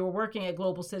field when you were working at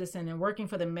Global Citizen and working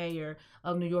for the mayor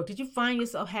of New York? Did you find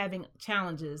yourself having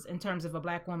challenges in terms of a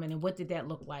black woman, and what did that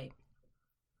look like?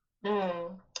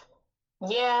 Mm.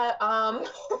 Yeah,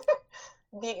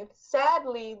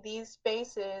 sadly these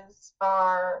spaces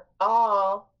are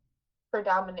all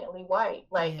predominantly white.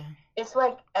 Like Yeah. it's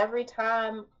like every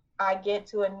time I get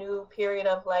to a new period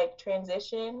of like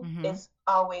transition, Mm-hmm. it's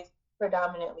always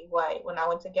predominantly white. When I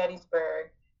went to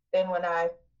Gettysburg, then when I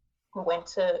went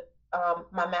to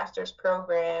my master's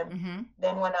program, Mm-hmm.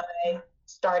 then when I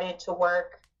started to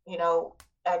work,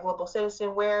 at Global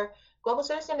Citizen, where Global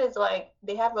Citizen is like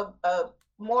they have a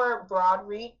more broad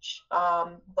reach.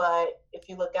 But if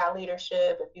you look at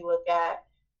leadership, if you look at,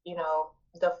 you know,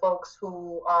 the folks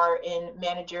who are in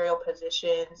managerial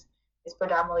positions, it's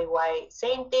predominantly white.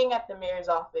 Same thing at the mayor's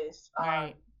office.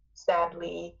 Right.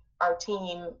 Sadly, our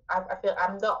team, I feel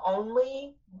I'm the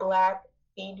only Black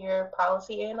senior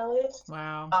policy analyst.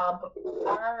 Wow. But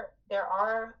there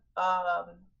are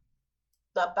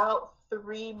about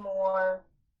three more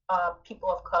people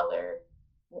of color,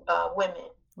 women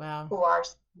Wow. who are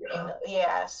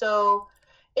yeah. So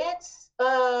it's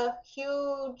a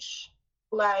huge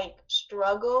like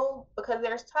struggle because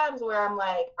there's times where I'm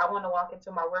like I want to walk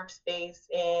into my workspace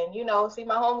and see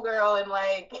my homegirl and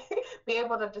like be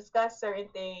able to discuss certain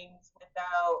things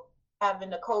without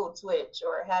having to code switch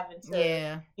or having to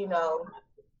Yeah. you know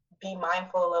be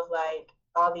mindful of like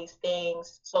all these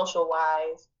things social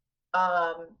wise.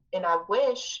 And I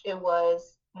wish it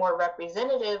was more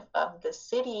representative of the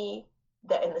city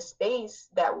that in the space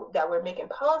that we're making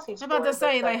policies I'm about to for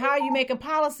say, because like, how are you making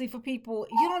policy for people?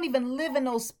 You don't even live in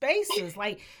those spaces.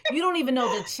 Like, you don't even know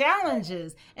the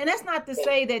challenges. And that's not to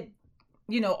say that,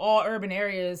 all urban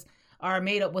areas are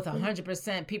made up with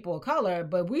 100% people of color,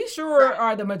 but we sure right,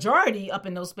 are the majority up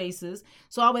in those spaces.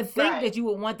 So I would think right, that you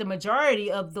would want the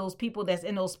majority of those people that's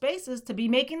in those spaces to be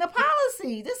making the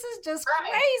policy. This is just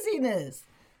right. craziness.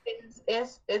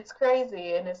 It's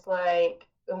crazy, and it's like,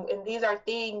 and these are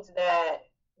things that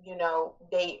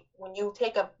they when you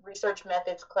take a research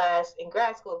methods class in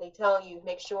grad school, they tell you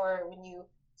make sure when you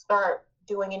start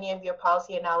doing any of your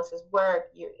policy analysis work,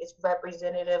 it's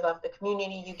representative of the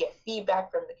community. You get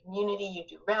feedback from the community. You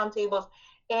do roundtables,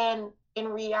 and in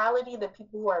reality, the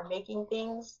people who are making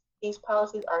these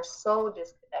policies, are so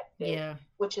disconnected, Yeah.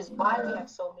 which is why we have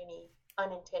so many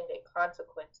unintended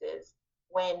consequences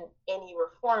when any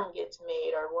reform gets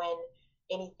made or when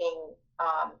anything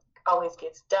always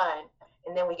gets done,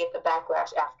 and then we get the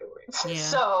backlash afterwards. Yeah.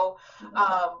 So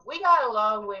we got a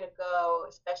long way to go,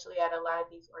 especially at a lot of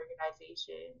these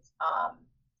organizations.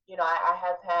 I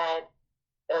have had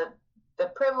the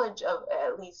privilege of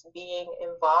at least being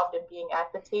involved and being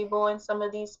at the table in some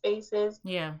of these spaces,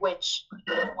 Yeah. which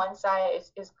on one side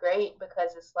is great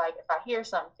because it's like if I hear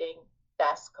something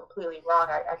that's completely wrong,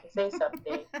 I can say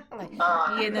something. Like,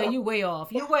 yeah, no, Um, you way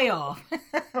off. You way off.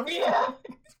 yeah,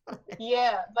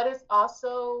 yeah, but it's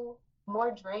also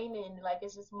more draining. Like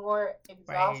it's just more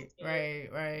Right, exhausting. right,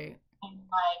 right. And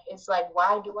like it's like,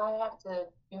 why do I have to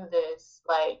do this?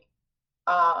 Like,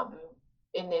 um,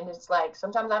 and then it's like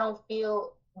sometimes I don't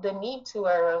feel the need to,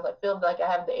 or I feel like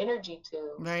I have the energy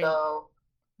to. Right. So,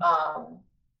 um,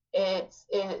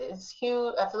 it's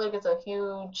huge. I feel like it's a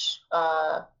huge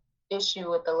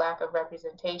issue with the lack of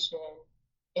representation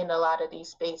in a lot of these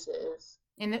spaces.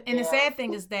 And the Yeah. sad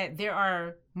thing is that there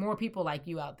are more people like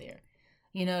you out there.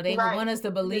 You know, they Right. want us to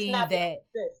It's believe not that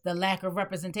this. the lack of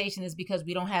representation is because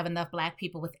we don't have enough black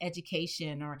people with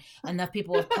education or enough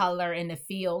people of color in the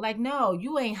field. Like, no,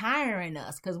 you ain't hiring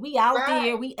us because we out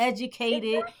there, Right. we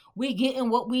educated, we getting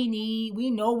what we need,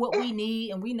 we know what we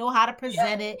need, and we know how to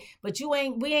present it. But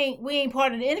we ain't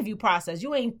part of the interview process.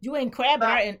 You ain't crabbing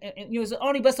our, Right. and there's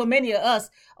only but so many of us.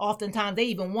 Oftentimes, they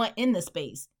even want in the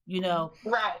space.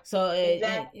 Right. So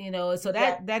Exactly. so that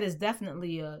Exactly. that is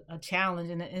definitely a challenge,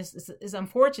 and it's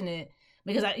unfortunate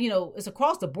because it's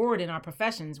across the board in our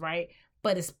professions, right?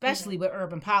 But especially with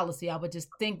urban policy, I would just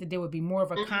think that there would be more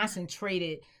of a Mm-hmm.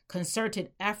 concentrated,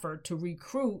 concerted effort to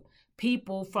recruit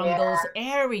people from Yeah. those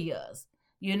areas,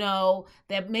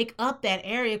 that make up that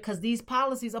area because these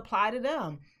policies apply to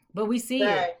them. But we see it.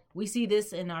 Right. We see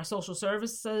this in our social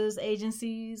services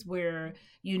agencies where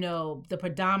the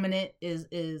predominant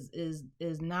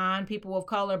is non people of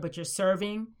color, but you're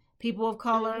serving people of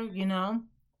color, Mm-hmm. and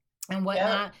Yep.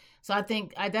 whatnot. So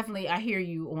I hear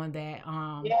you on that.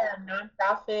 Yeah,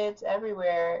 nonprofits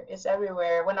everywhere. It's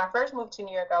everywhere. When I first moved to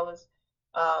New York, I was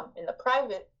in the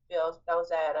private field. I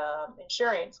was at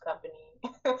insurance company,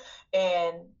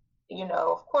 and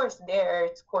of course, there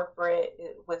it's corporate.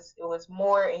 It was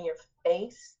more in your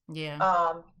face. Yeah.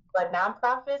 But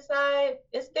nonprofit side,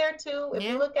 it's there too. If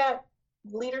you Yeah. look at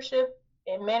leadership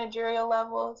and managerial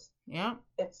levels, Yeah.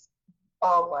 it's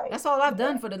all white. That's all I've Yeah.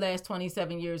 done for the last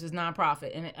 27 years is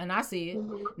nonprofit, and I see it.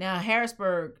 Hmm. Now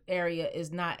Harrisburg area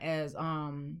is not as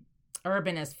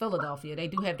urban as Philadelphia.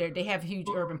 They have huge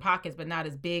urban pockets, but not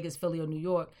as big as Philly or New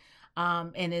York.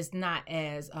 And it's not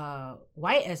as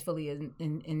white as Philly is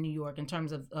in New York in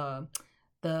terms of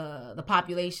the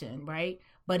population, right?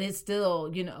 But it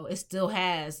still, it still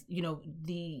has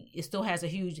a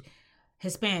huge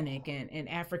Hispanic and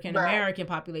African Right. American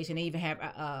population. They even have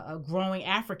a growing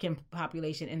African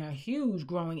population and a huge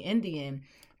growing Indian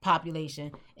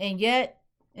population.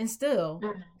 And still,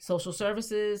 Mhm. social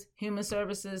services, human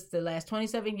services, the last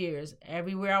 27 years,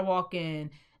 everywhere I walk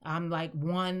in, I'm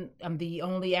the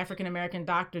only African American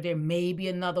doctor. There may be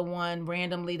another one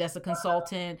randomly that's a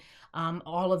consultant.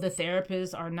 All of the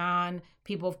therapists are non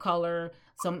people of color.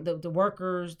 Some the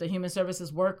workers, the human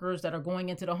services workers that are going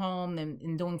into the home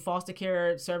and doing foster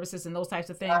care services and those types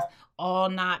of things, all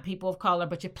not people of color,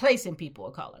 but you're placing people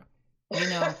of color, you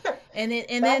know. And then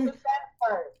and That's then the sad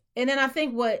part. and then I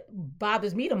think what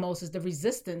bothers me the most is the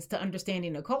resistance to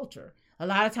understanding the culture. A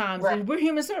lot of times, Right. and we're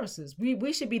human services.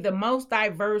 We should be the most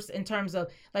diverse in terms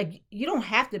of, like, you don't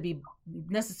have to be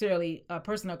necessarily a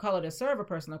person of color to serve a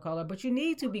person of color, but you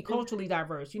need to be culturally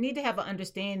diverse. You need to have an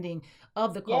understanding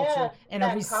of the Yeah, culture and a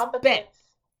that respect competence.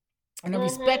 for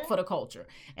Mm-hmm. the culture.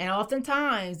 And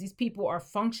oftentimes, these people are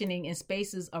functioning in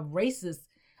spaces of racist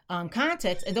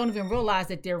context and don't even realize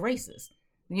that they're racist.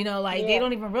 Like, they Yeah.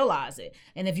 don't even realize it.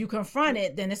 And if you confront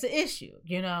it, then it's an issue.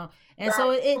 And so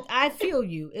Right. I feel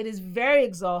you. It is very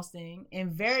exhausting and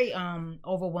very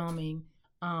overwhelming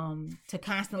to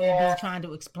constantly be Yeah. trying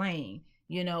to explain,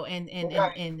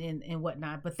 Right. and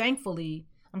whatnot. But thankfully,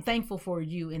 I'm thankful for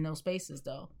you in those spaces,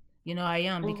 though. I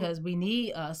am, Mm-hmm. because we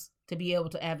need us to be able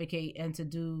to advocate and to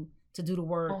do the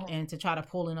work Mm-hmm. and to try to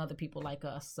pull in other people like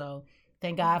us. So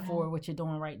thank God for what you're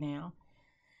doing right now.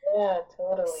 Yeah,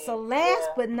 So totally. last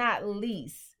Yeah. but not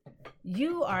least,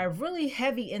 you are really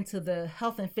heavy into the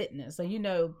health and fitness. So your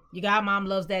godmom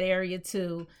loves that area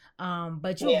too.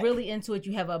 But you're Yeah. really into it.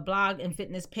 You have a blog and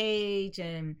fitness page,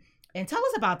 and tell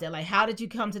us about that. Like, how did you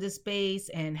come to this space,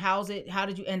 and how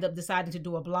did you end up deciding to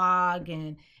do a blog,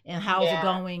 and how's it Yeah.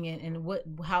 going, and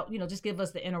how just give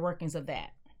us the inner workings of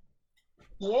that.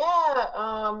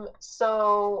 Yeah.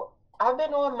 So I've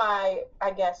been on my,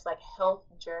 I guess, like health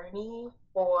journey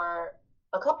for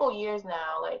a couple years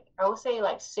now. Like I would say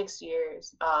like 6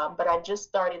 years. But I just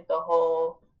started the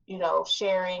whole,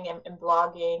 sharing and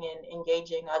blogging and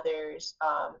engaging others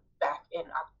back in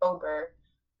October.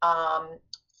 Um,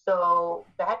 so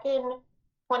back in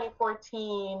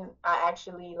 2014, I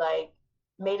actually like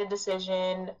made a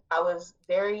decision. I was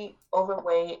very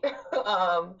overweight.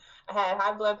 I had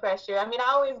high blood pressure. I mean,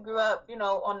 I always grew up,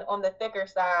 on the thicker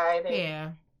side, and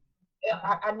Yeah.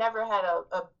 I never had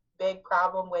a big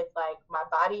problem with like my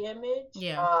body image.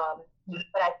 Yeah.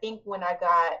 But I think when I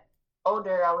got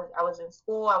older, I was in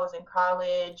school, I was in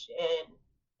college,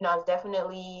 and I was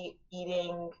definitely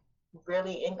eating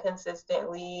really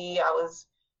inconsistently. I was,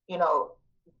 you know,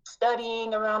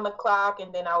 studying around the clock,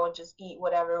 and then I would just eat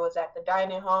whatever was at the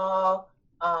dining hall.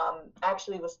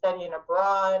 Actually was studying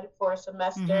abroad for a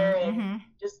semester and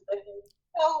just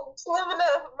living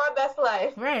my best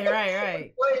life. Right.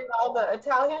 Enjoying all the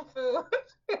Italian food.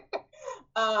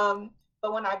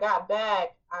 But when I got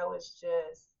back, I was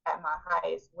just at my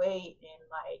highest weight and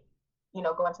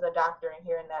going to the doctor and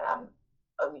hearing that I'm,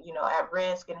 at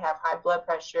risk and have high blood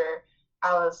pressure.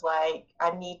 I was like,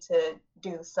 I need to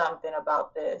do something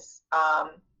about this.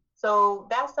 So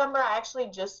that summer, I actually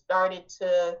just started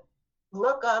to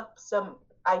look up some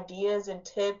ideas and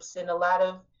tips, and a lot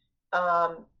of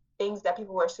things that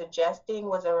people were suggesting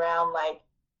was around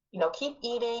keep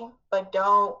eating, but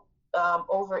don't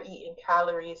overeat in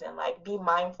calories, and be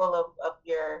mindful of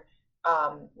your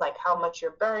how much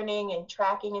you're burning and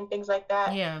tracking and things like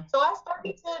that. Yeah. So I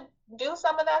started to do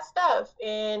some of that stuff,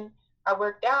 and I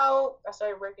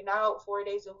started working out 4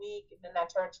 days a week, and then that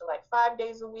turned to 5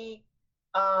 days a week.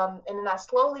 And then I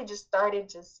slowly just started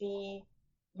to see,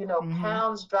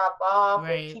 pounds drop off,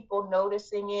 right. and people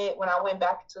noticing it. When I went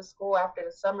back to school after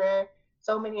the summer,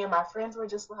 so many of my friends were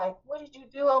just like, what did you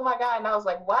do? Oh my God. And I was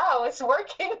like, wow, it's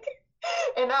working.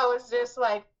 And I was just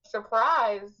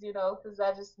surprised, because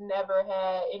I just never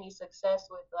had any success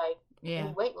with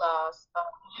any weight loss.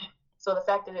 So the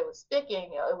fact that it was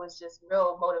sticking, it was just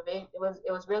real motivating.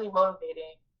 It was really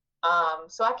motivating.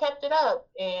 So I kept it up,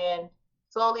 and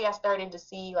slowly I started to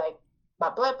see my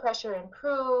blood pressure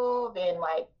improve, and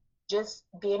just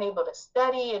being able to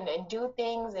study and do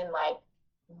things, and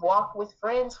walk with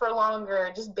friends for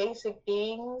longer, just basic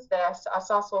things that I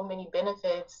saw so many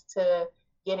benefits to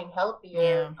getting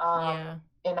healthier.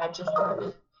 And I just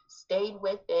stayed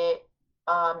with it.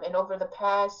 And over the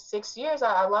past 6 years,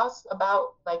 I lost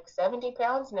about 70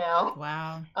 pounds now.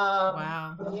 Wow.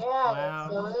 Wow. Yeah. Wow.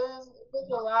 So it was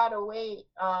a lot of weight.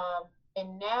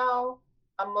 And now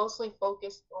I'm mostly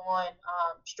focused on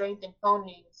strength and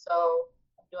toning. So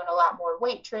I'm doing a lot more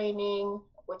weight training,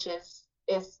 which is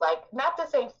not to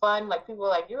say fun. People are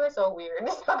like, you are so weird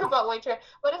to talk about weight training,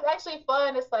 but it's actually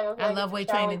fun. It's okay, I love weight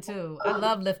training too. I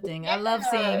love lifting. Yeah. I love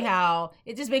seeing how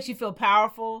it just makes you feel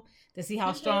powerful, to see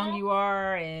how strong you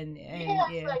are, and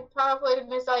it's powerful.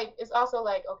 And it's also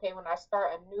okay, when I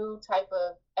start a new type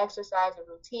of exercise or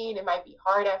routine, it might be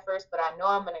hard at first, but I know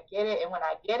I'm gonna get it, and when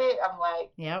I get it, I'm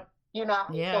yep. I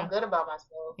feel good about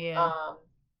myself. Yeah.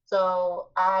 So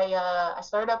I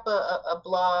started up a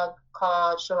blog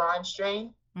called Sharon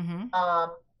Strength.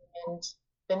 And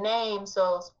the name,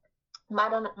 so my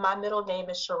middle name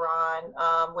is Sharon,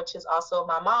 which is also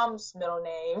my mom's middle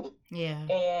name. Yeah.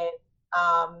 And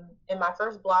in my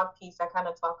first blog piece, I kind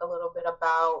of talk a little bit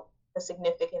about the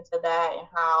significance of that, and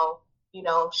how,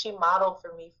 she modeled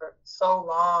for me for so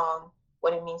long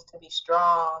what it means to be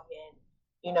strong,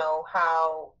 and,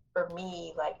 how for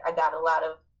me, I got a lot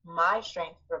of my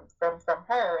strength from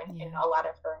her, and a lot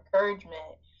of her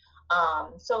encouragement.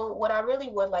 So what I really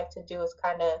would like to do is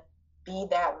kind of be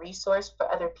that resource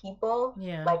for other people,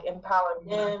 empower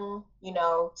them,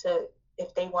 to,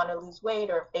 if they want to lose weight,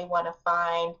 or if they want to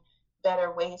find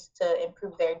better ways to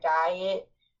improve their diet,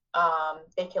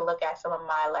 they can look at some of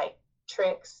my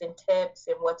tricks and tips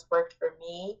and what's worked for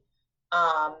me.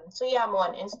 So yeah, I'm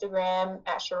on Instagram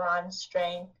at Sharon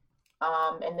Strength,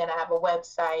 and then I have a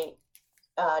website,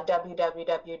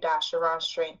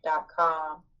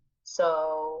 www.sharonstrength.com.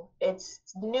 So it's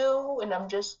new, and I'm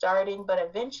just starting, but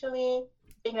eventually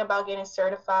thinking about getting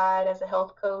certified as a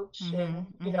health coach, and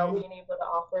being able to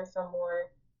offer some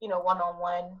more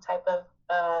one-on-one type of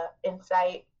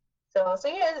insight. So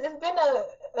yeah, it's been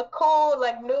a cool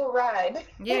new ride.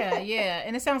 yeah,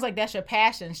 and it sounds like that's your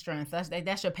passion strength.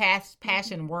 That's your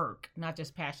passion work, not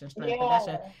just passion strength, but that's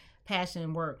your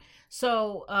passion work.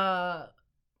 So I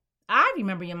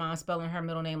remember your mom spelling her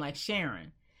middle name like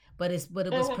Sharon, but it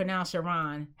was pronounced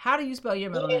Sharon. How do you spell your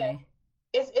middle name?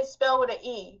 It's spelled with an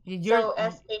E. So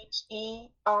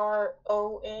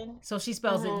Sheron. So she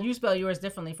spells it. You spell yours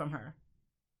differently from her.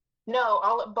 No,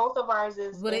 both of ours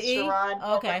is with an E. Sharon.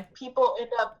 Okay. People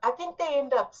I think they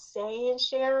end up saying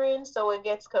Sharon, so it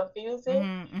gets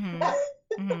confusing.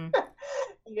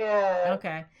 Yeah.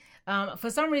 Okay. For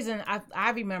some reason, I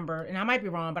remember, and I might be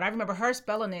wrong, but I remember her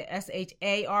spelling it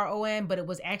Sharon, but it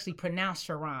was actually pronounced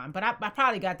Sharon. But I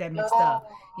probably got that mixed up.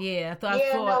 Yeah, I thought.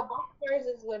 No, both hers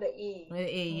is with an E. With an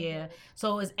E, yeah.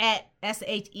 So it's at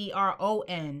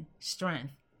Sheron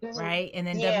Strength, right? And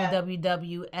then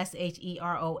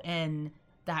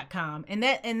www.sheron.com, and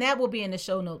that will be in the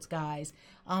show notes, guys.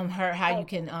 How you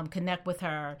can connect with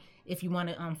her if you want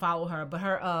to follow her. But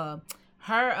her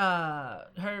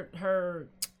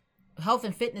health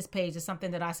and fitness page is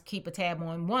something that I keep a tab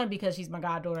on. One, because she's my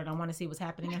goddaughter and I want to see what's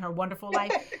happening in her wonderful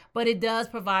life, but it does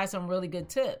provide some really good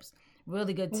tips,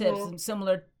 really good tips,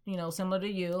 similar to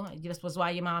you. This was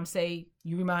why your mom say,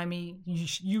 you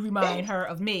remind her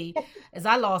of me, as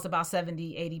I lost about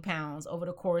 70, 80 pounds over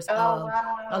the course of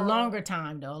a longer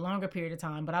period of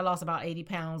time. But I lost about 80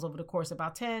 pounds over the course of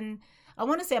about 10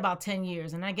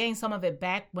 years. And I gained some of it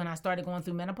back when I started going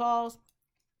through menopause.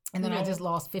 And then I just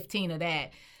lost 15 of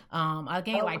that. I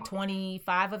gained like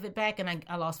 25 of it back, and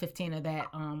I lost 15 of that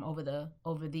over the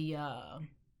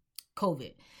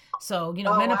COVID. So,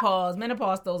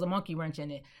 menopause throws a monkey wrench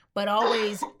in it, but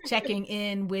always checking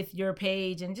in with your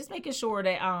page and just making sure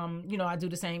that, I do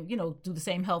the same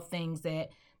health things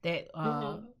that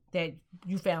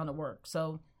you found to work.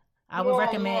 So I would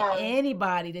recommend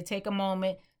anybody to take a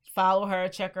moment, follow her,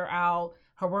 check her out.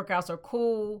 Her workouts are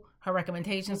cool. Her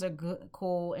recommendations are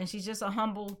cool. And she's just a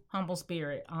humble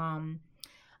spirit. Thank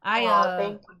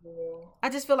you. I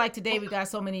just feel like today we got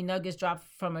so many nuggets dropped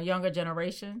from a younger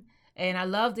generation. And I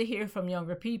love to hear from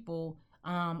younger people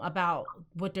about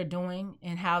what they're doing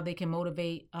and how they can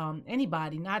motivate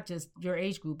anybody, not just your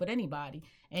age group, but anybody.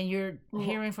 And you're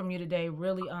hearing from you today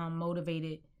really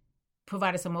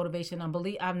provided some motivation.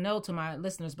 I know to my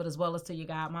listeners, but as well as to your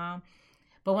godmom.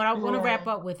 But what I want to wrap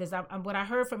up with is what I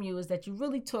heard from you is that you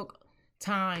really took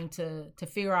time to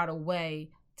figure out a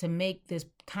way to make this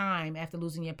time after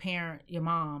losing your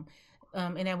mom.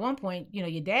 And at one point, your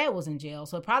dad was in jail.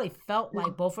 So it probably felt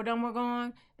like both of them were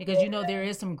gone because, there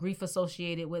is some grief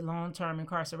associated with long-term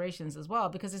incarcerations as well,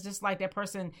 because it's just like that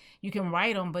person, you can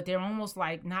write them, but they're almost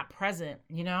like not present,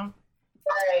 Right.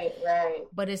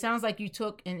 But it sounds like you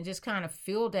took and just kind of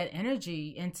filled that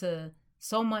energy into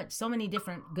so many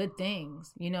different good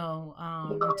things, in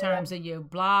terms of your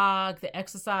blog, the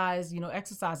exercise.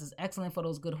 Exercise is excellent for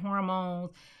those good hormones,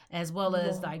 as well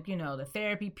as the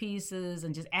therapy pieces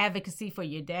and just advocacy for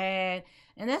your dad.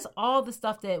 And that's all the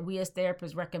stuff that we as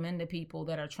therapists recommend to people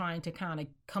that are trying to kind of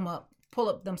pull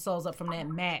up themselves up from that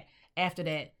mat after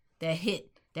that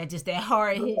hit, that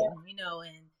hard hit, and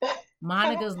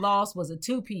Monica's loss was a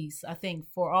 2-piece, I think,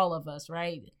 for all of us,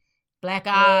 right? Black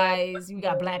eyes, we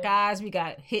got black eyes, we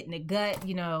got hit in the gut,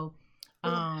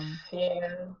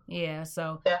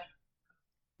 So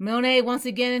Milne, once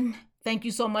again, thank you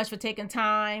so much for taking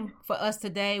time for us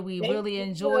today. We really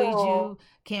enjoyed you.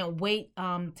 Can't wait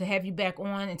to have you back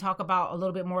on and talk about a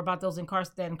little bit more about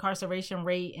that incarceration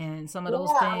rate and some of those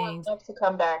things. I would love to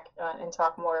come back and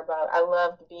talk more about it. I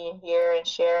loved being here and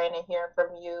sharing and hearing from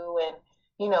you and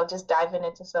just diving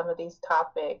into some of these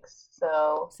topics.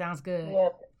 So sounds good. Yeah.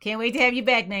 Can't wait to have you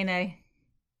back, Nene.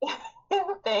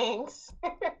 Thanks.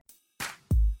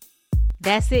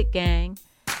 That's it, gang.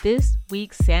 This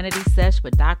week's Sanity Sesh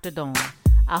with Dr. Dawn.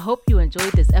 I hope you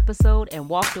enjoyed this episode and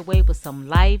walked away with some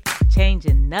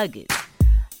life-changing nuggets.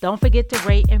 Don't forget to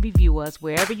rate and review us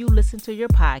wherever you listen to your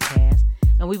podcast,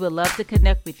 and we would love to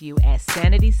connect with you at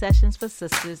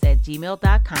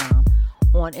sanitysessionsforsisters@gmail.com,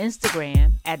 on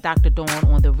Instagram at Dr. Dawn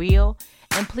on the Real,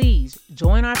 and please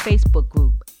join our Facebook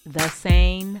group, The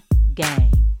Sane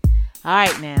Gang. All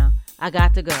right, now, I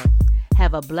got to go.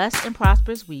 Have a blessed and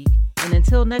prosperous week, and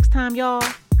until next time, y'all,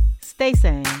 stay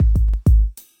sane.